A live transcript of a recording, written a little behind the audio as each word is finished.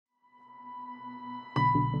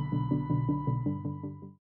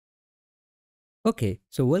Okay,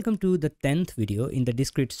 so welcome to the 10th video in the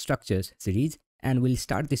Discrete Structures series, and we'll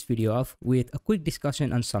start this video off with a quick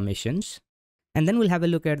discussion on summations, and then we'll have a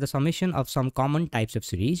look at the summation of some common types of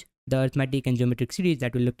series, the arithmetic and geometric series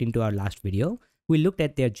that we looked into our last video. We looked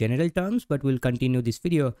at their general terms, but we'll continue this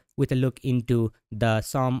video with a look into the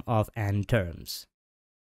sum of n terms.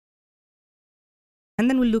 And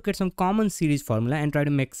then we'll look at some common series formula and try to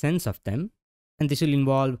make sense of them. And this will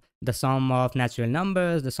involve the sum of natural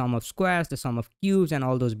numbers, the sum of squares, the sum of cubes, and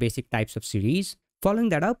all those basic types of series. Following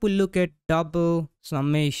that up, we'll look at double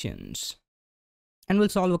summations. And we'll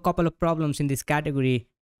solve a couple of problems in this category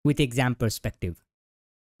with exam perspective.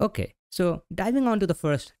 Okay, so diving on to the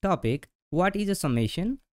first topic, what is a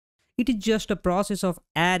summation? It is just a process of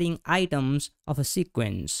adding items of a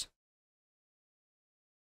sequence.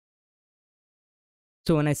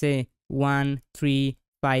 So when I say 1, 3,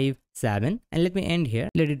 5, 7, and let me end here,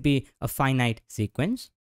 let it be a finite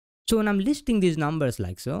sequence. So when I'm listing these numbers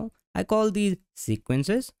like so, I call these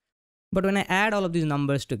sequences, but when I add all of these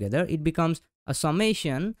numbers together, it becomes a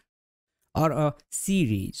summation or a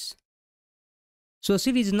series. So a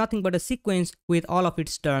series is nothing but a sequence with all of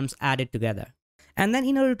its terms added together. And then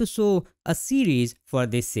in order to show a series for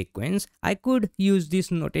this sequence, I could use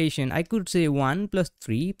this notation. I could say 1 plus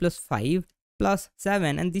 3 plus 5 plus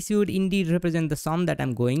 7, and this would indeed represent the sum that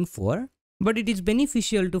I'm going for. But it is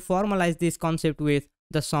beneficial to formalize this concept with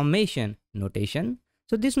the summation notation.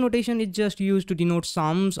 So this notation is just used to denote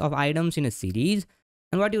sums of items in a series.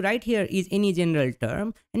 And what you write here is any general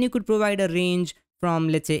term, and you could provide a range from,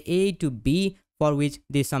 let's say, A to B for which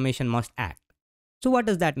this summation must act. So what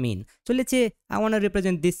does that mean? So let's say I want to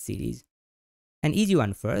represent this series. An easy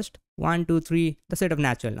one first, 1, 2, 3, the set of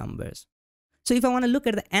natural numbers. So if I want to look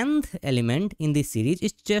at the nth element in this series,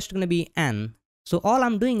 it's just going to be n. So all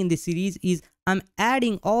I'm doing in this series is I'm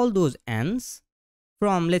adding all those n's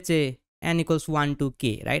from, let's say, n equals 1 to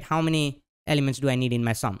k, right? How many elements do I need in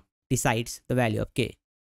my sum decides the value of k.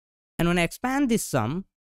 And when I expand this sum,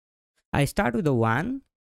 I start with a 1,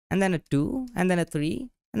 and then a 2, and then a 3,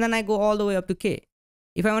 and then I go all the way up to k.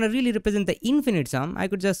 If I want to really represent the infinite sum, I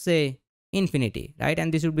could just say infinity, right?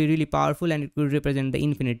 And this would be really powerful, and it would represent the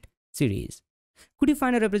infinite series. Could you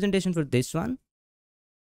find a representation for this one?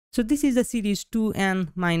 So this is the series 2n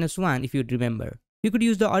minus 1, if you'd remember. You could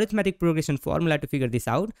use the arithmetic progression formula to figure this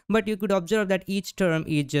out, but you could observe that each term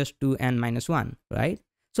is just 2n minus 1, right?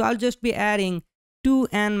 So I'll just be adding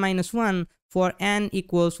 2n minus 1 for n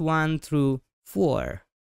equals 1 through 4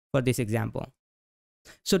 for this example.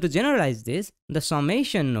 So to generalize this, the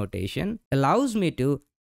summation notation allows me to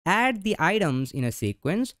add the items in a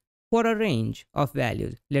sequence for a range of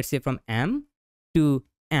values, let's say from m to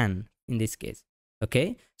n in this case.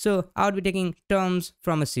 Okay, so I would be taking terms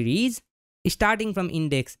from a series starting from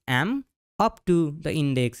index m up to the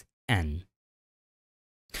index n.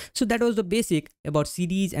 So that was the basic about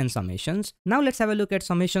series and summations. Now let's have a look at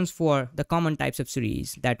summations for the common types of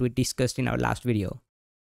series that we discussed in our last video.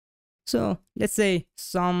 So let's say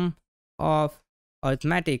sum of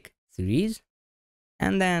arithmetic series,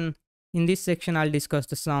 and then in this section I'll discuss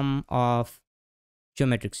the sum of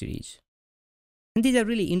geometric series. And these are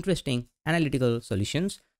really interesting analytical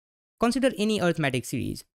solutions. Consider any arithmetic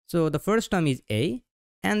series. So the first term is a,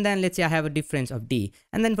 and then let's say I have a difference of d.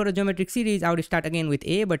 And then for a geometric series, I would start again with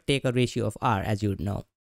a, but take a ratio of r, as you would know.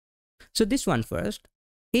 So this one first,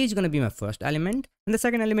 a is going to be my first element, and the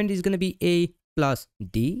second element is going to be a plus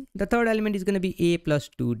d. The third element is going to be a plus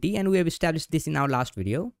 2d, and we have established this in our last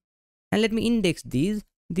video. And let me index these.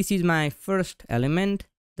 This is my first element,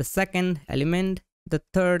 the second element, the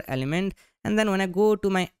third element, and then when I go to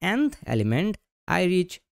my nth element, I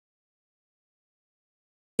reach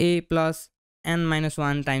a plus n minus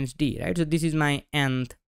 1 times d, right? So this is my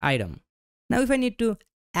nth item. Now if I need to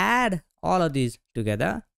add all of these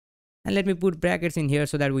together, and let me put brackets in here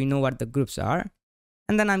so that we know what the groups are,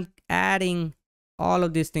 and then I'm adding all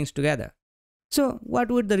of these things together. So what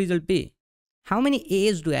would the result be? How many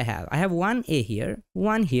a's do I have? I have one a here,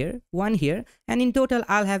 one here, one here, and in total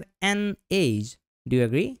I'll have n a's. Do you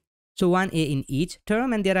agree? So one a in each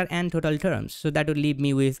term, and there are n total terms. So that would leave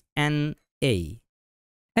me with n a.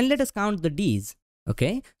 And let us count the d's.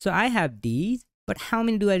 Okay, so I have d's, but how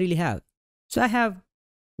many do I really have? So I have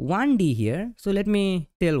one d here. So let me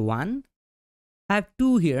tell 1. I have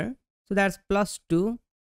 2 here. So that's plus 2.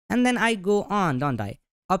 And then I go on, don't I?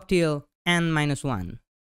 Up till n minus 1.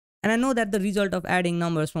 And I know that the result of adding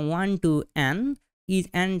numbers from 1 to n is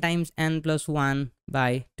n times n plus 1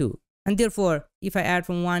 by 2. And therefore, if I add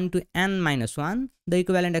from 1 to n minus 1, the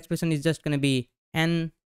equivalent expression is just going to be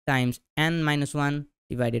n times n minus 1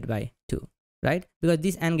 divided by 2, right? Because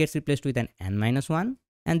this n gets replaced with an n minus 1,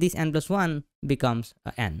 and this n plus 1 becomes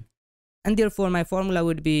a n. And therefore my formula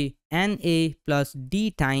would be na plus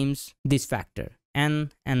d times this factor,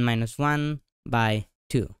 n minus 1 by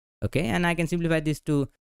 2. Okay, and I can simplify this to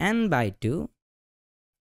n by 2,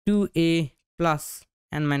 2a plus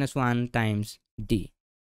n minus 1 times d.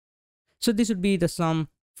 So this would be the sum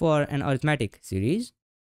for an arithmetic series.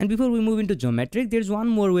 And before we move into geometric, there's one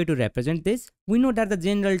more way to represent this. We know that the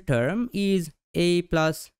general term is a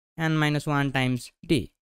plus n minus 1 times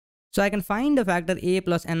d. So I can find the factor a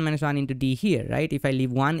plus n minus 1 into d here, right? If I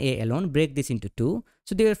leave one a alone, break this into 2.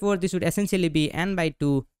 So therefore, this would essentially be n by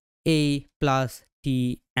 2 a plus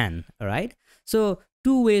tn, all right? So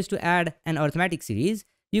two ways to add an arithmetic series.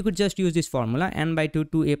 You could just use this formula, n by 2,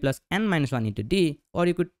 2a plus n minus 1 into d, or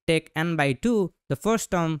you could take n by 2, the first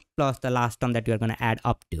term plus the last term that you are going to add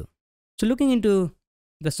up to. So looking into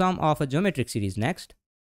the sum of a geometric series next.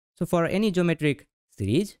 So for any geometric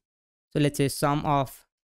series, so let's say sum of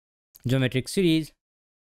geometric series.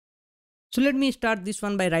 So let me start this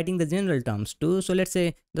one by writing the general terms too. So let's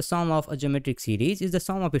say the sum of a geometric series is the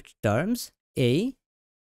sum of its terms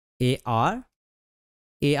ar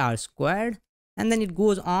squared, and then it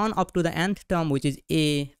goes on up to the nth term, which is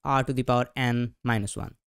a r to the power n minus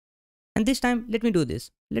 1. And this time, let me do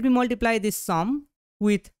this. Let me multiply this sum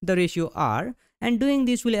with the ratio r, and doing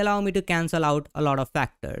this will allow me to cancel out a lot of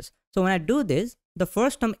factors. So when I do this, the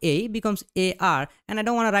first term a becomes ar, and I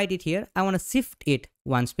don't want to write it here. I want to shift it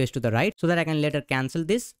one space to the right so that I can later cancel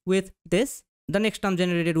this with this. The next term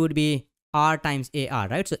generated would be r times ar,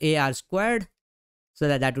 right? So ar squared, so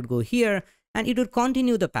that would go here. And it would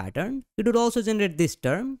continue the pattern. It would also generate this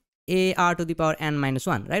term, ar to the power n minus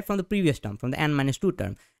 1, right, from the previous term, from the n minus 2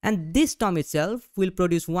 term. And this term itself will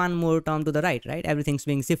produce one more term to the right, right? Everything's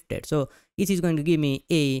being shifted. So it is going to give me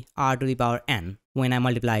ar to the power n when I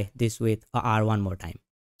multiply this with a r one more time.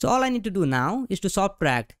 So all I need to do now is to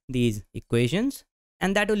subtract these equations,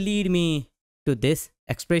 and that will lead me to this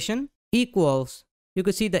expression equals, you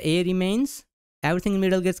could see the a remains. Everything in the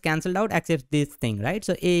middle gets cancelled out except this thing, right?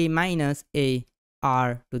 So a minus a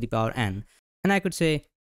r to the power n. And I could say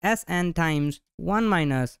Sn times 1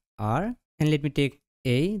 minus r, and let me take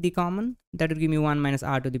a, the common, that would give me 1 minus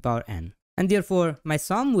r to the power n. And therefore, my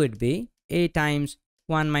sum would be a times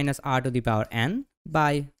 1 minus r to the power n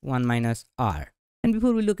by 1 minus r. And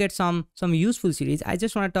before we look at some useful series, I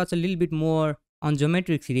just want to touch a little bit more on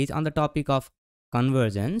geometric series on the topic of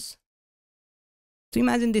convergence. So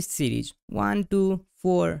imagine this series 1, 2,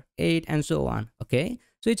 4, 8, and so on. Okay,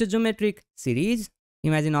 so it's a geometric series.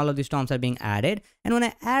 Imagine all of these terms are being added, and when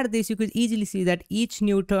I add this, you could easily see that each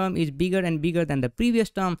new term is bigger and bigger than the previous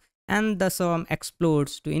term, and the sum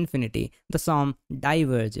explodes to infinity. The sum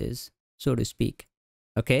diverges, so to speak.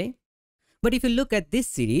 Okay, but if you look at this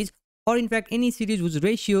series, or in fact any series whose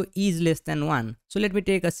ratio is less than 1. So let me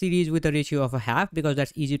take a series with a ratio of a half, because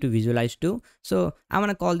that's easy to visualize too. So I want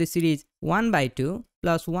to call this series 1 by 2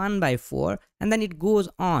 plus 1 by 4, and then it goes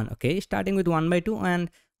on, okay, starting with 1 by 2, and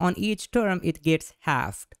on each term it gets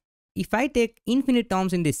halved. If I take infinite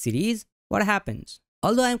terms in this series, what happens?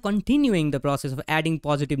 Although I'm continuing the process of adding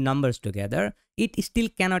positive numbers together, it still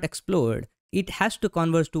cannot explode. It has to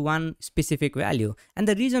converge to one specific value, and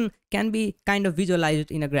the reason can be kind of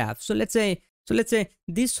visualized in a graph. So let's say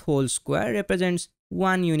this whole square represents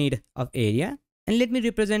one unit of area, and let me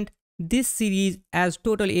represent this series as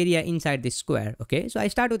total area inside this square. Okay, so I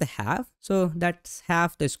start with a half, so that's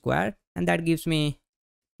half the square, and that gives me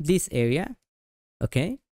this area.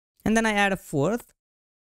 Okay, and then I add a fourth,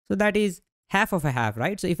 so that is half of a half,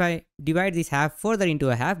 right? So if I divide this half further into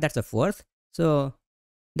a half, that's a fourth, so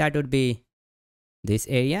that would be this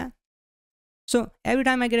area. So every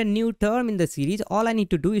time I get a new term in the series, all I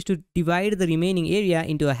need to do is to divide the remaining area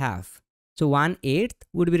into a half. So 1/8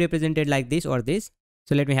 would be represented like this or this.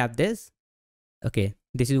 So let me have this. Okay,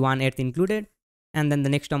 this is 1/8 included, and then the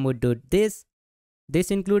next term would do this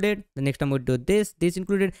included, the next term would do this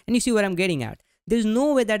included, and you see what I'm getting at. There's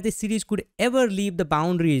no way that this series could ever leave the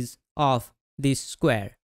boundaries of this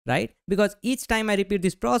square, right? Because each time I repeat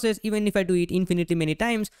this process, even if I do it infinitely many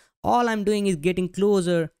times, all I'm doing is getting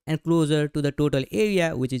closer and closer to the total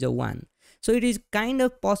area, which is a 1. So it is kind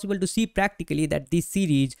of possible to see practically that this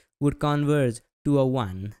series would converge to a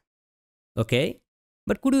 1. Okay?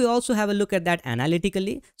 But could we also have a look at that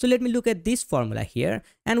analytically? So let me look at this formula here,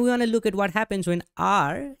 and we want to look at what happens when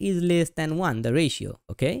r is less than 1, the ratio,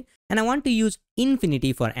 okay? And I want to use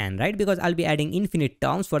infinity for n, right? Because I'll be adding infinite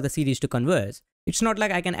terms for the series to converge. It's not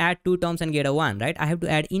like I can add 2 terms and get a 1, right? I have to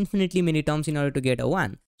add infinitely many terms in order to get a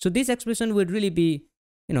 1. So this expression would really be,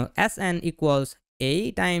 Sn equals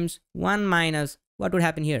a times 1 minus, what would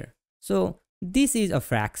happen here? So this is a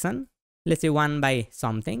fraction, let's say 1 by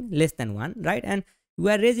something less than 1, right? And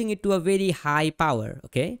we are raising it to a very high power,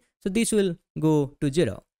 okay? So this will go to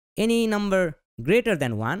 0. Any number greater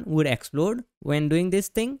than 1 would explode when doing this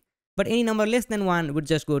thing, but any number less than 1 would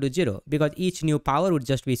just go to 0 because each new power would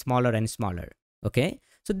just be smaller and smaller, okay?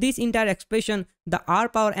 So this entire expression, the r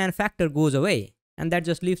power n factor goes away, and that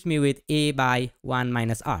just leaves me with a by 1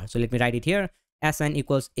 minus r. So let me write it here. Sn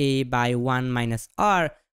equals a by 1 minus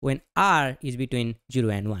r when r is between 0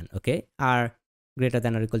 and 1, okay? R greater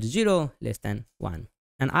than or equal to 0, less than 1.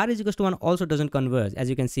 And r is equal to 1 also doesn't converge, as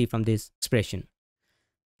you can see from this expression.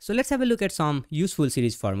 So let's have a look at some useful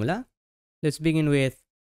series formula. Let's begin with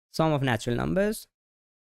sum of natural numbers.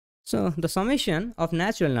 So the summation of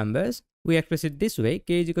natural numbers, we express it this way: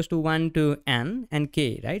 k is equals to 1 to n and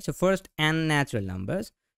k, right? So first n natural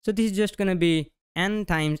numbers. So this is just going to be n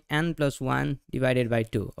times n plus 1 divided by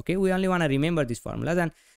 2. Okay, we only want to remember these formulas,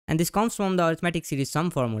 and this comes from the arithmetic series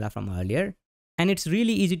sum formula from earlier, and it's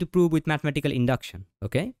really easy to prove with mathematical induction.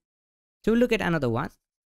 Okay, so we'll look at another one.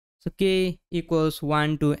 So k equals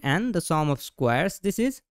 1 to n, the sum of squares. This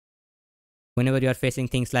is whenever you are facing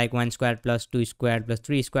things like 1 squared plus 2 squared plus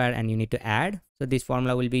 3 squared and you need to add, so this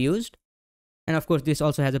formula will be used. And of course, this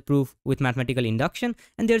also has a proof with mathematical induction,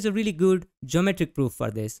 and there's a really good geometric proof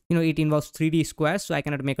for this. You know, it involves 3D squares, so I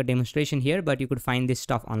cannot make a demonstration here, but you could find this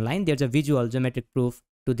stuff online. There's a visual geometric proof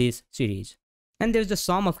to this series. And there's the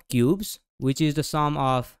sum of cubes, which is the sum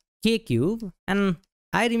of k cube, and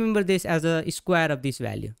I remember this as a square of this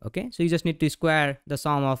value. Okay, so you just need to square the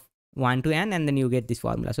sum of 1 to n, and then you get this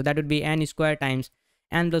formula. So that would be n square times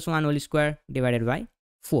n plus 1 whole square divided by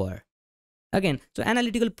 4. Again, so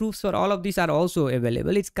analytical proofs for all of these are also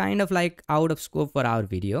available. It's kind of like out of scope for our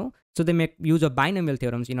video. So they make use of binomial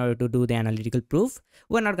theorems in order to do the analytical proof.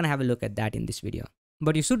 We're not going to have a look at that in this video.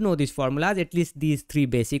 But you should know these formulas, at least these 3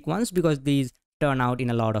 basic ones, because these turn out in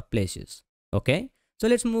a lot of places. Okay, so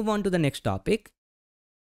let's move on to the next topic.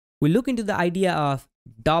 We look into the idea of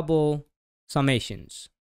double summations.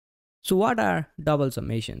 So what are double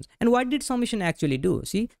summations, and what did summation actually do?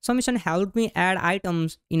 See, summation helped me add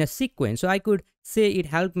items in a sequence. So I could say it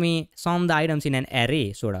helped me sum the items in an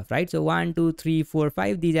array, sort of, right? So 1, 2, 3, 4,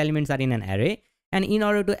 5, these elements are in an array. And in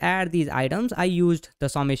order to add these items, I used the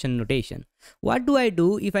summation notation. What do I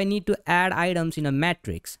do if I need to add items in a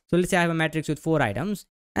matrix? So let's say I have a matrix with 4 items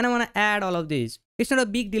and I want to add all of these. It's not a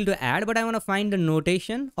big deal to add, but I want to find the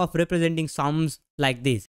notation of representing sums like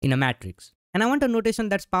this in a matrix. And I want a notation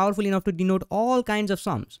that's powerful enough to denote all kinds of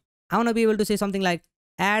sums. I want to be able to say something like,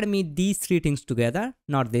 add me these 3 things together,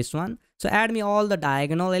 not this one. So add me all the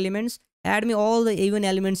diagonal elements, add me all the even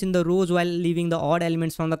elements in the rows while leaving the odd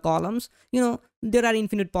elements from the columns. You know, there are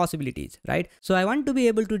infinite possibilities, right? So I want to be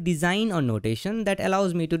able to design a notation that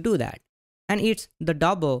allows me to do that. And it's the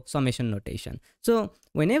double summation notation. So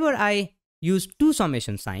whenever I use 2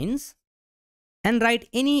 summation signs, and write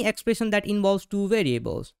any expression that involves 2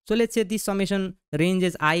 variables. So let's say this summation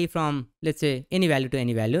ranges I from, let's say, any value to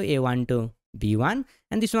any value, a1 to b1,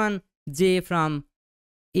 and this one j from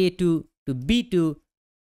a2 to b2.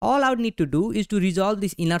 All I would need to do is to resolve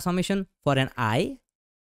this inner summation for an I,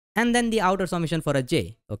 and then the outer summation for a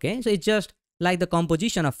j. Okay, so it's just like the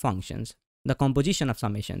composition of functions, the composition of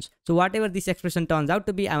summations. So whatever this expression turns out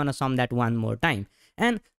to be, I want to sum that one more time.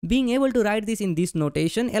 And being able to write this in this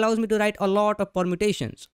notation allows me to write a lot of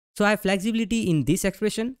permutations. So I have flexibility in this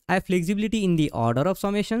expression, I have flexibility in the order of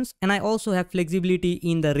summations, and I also have flexibility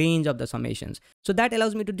in the range of the summations. So that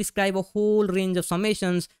allows me to describe a whole range of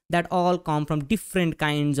summations that all come from different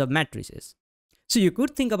kinds of matrices. So you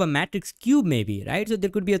could think of a matrix cube maybe, right? So there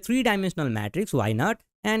could be a 3-dimensional matrix, why not?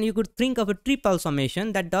 And you could think of a triple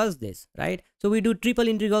summation that does this, right? So we do triple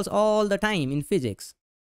integrals all the time in physics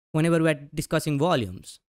whenever we're discussing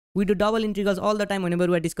volumes. We do double integrals all the time whenever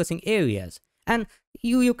we're discussing areas. And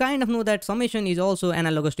you kind of know that summation is also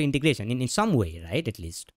analogous to integration in some way, right? At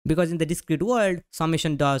least. Because in the discrete world,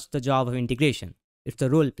 summation does the job of integration. It's the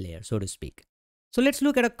role player, so to speak. So let's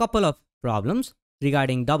look at a couple of problems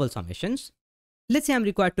regarding double summations. Let's say I'm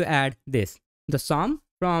required to add this. The sum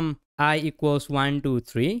from I equals 1 to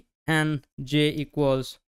 3 and j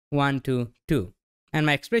equals 1 to 2. And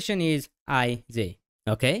my expression is ij.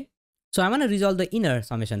 Okay, so I want to resolve the inner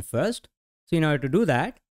summation first. So in order to do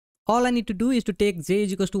that, all I need to do is to take j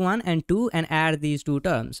is equals to 1 and 2 and add these 2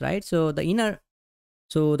 terms, right? So the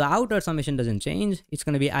outer summation doesn't change. It's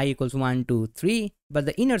going to be I equals 1, 2, 3. But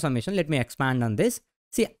the inner summation, let me expand on this.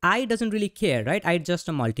 See, I doesn't really care, right? I just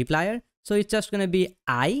a multiplier. So it's just going to be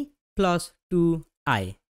I plus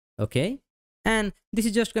 2i. Okay, and this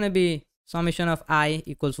is just going to be summation of I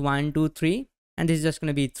equals 1, 2, 3. And this is just going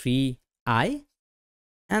to be 3i.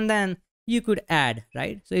 And then you could add,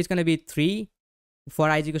 right? So it's going to be 3 for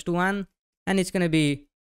I is equals to 1, and it's going to be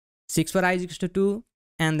 6 for I is equals to 2,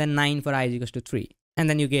 and then 9 for I is equals to 3. And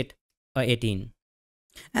then you get 18.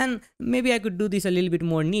 And maybe I could do this a little bit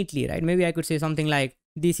more neatly, right? Maybe I could say something like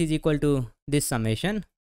this is equal to this summation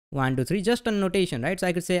 1 to 3, just a notation, right? So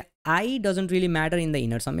I could say I doesn't really matter in the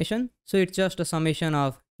inner summation. So it's just a summation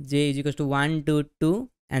of j is equals to 1 to 2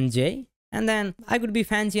 and j. And then I could be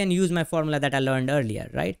fancy and use my formula that I learned earlier,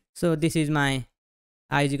 right? So this is my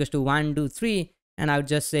I is equals to 1 to 3, and I would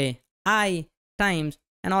just say I times,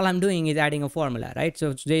 and all I'm doing is adding a formula, right?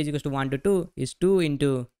 So j is equals to 1 to 2 is 2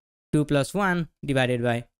 into 2 plus 1 divided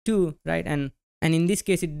by 2, right? And in this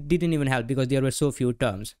case, it didn't even help because there were so few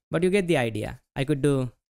terms, but you get the idea. I could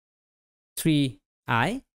do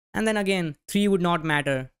 3i, and then again 3 would not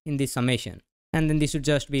matter in this summation, and then this would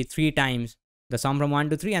just be 3 times the sum from 1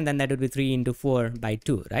 to 3, and then that would be 3 into 4 by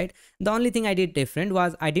 2, right? The only thing I did different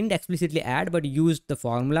was I didn't explicitly add but used the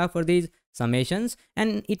formula for these summations,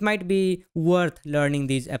 and it might be worth learning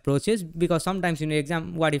these approaches because sometimes in your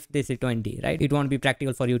exam, what if they say 20, right? It won't be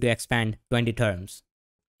practical for you to expand 20 terms.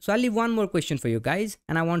 So I'll leave one more question for you guys,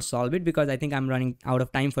 and I won't solve it because I think I'm running out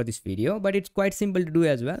of time for this video, but it's quite simple to do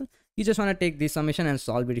as well. You just want to take this summation and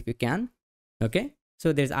solve it if you can. Okay,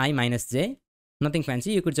 so there's I minus j, nothing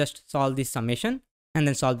fancy. You could just solve this summation and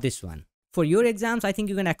then solve this one. For your exams, I think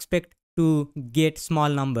you can expect to get small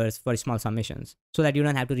numbers for small summations so that you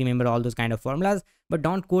don't have to remember all those kind of formulas, but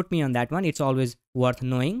don't quote me on that one. It's always worth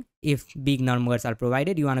knowing. If big numbers are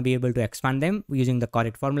provided, you want to be able to expand them using the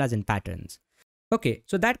correct formulas and patterns. Okay,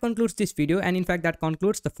 so that concludes this video, and in fact that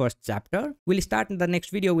concludes the first chapter. We'll start in the next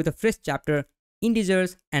video with a fresh chapter,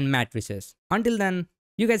 integers and matrices. Until then,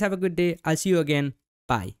 you guys have a good day. I'll see you again.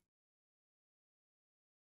 Bye.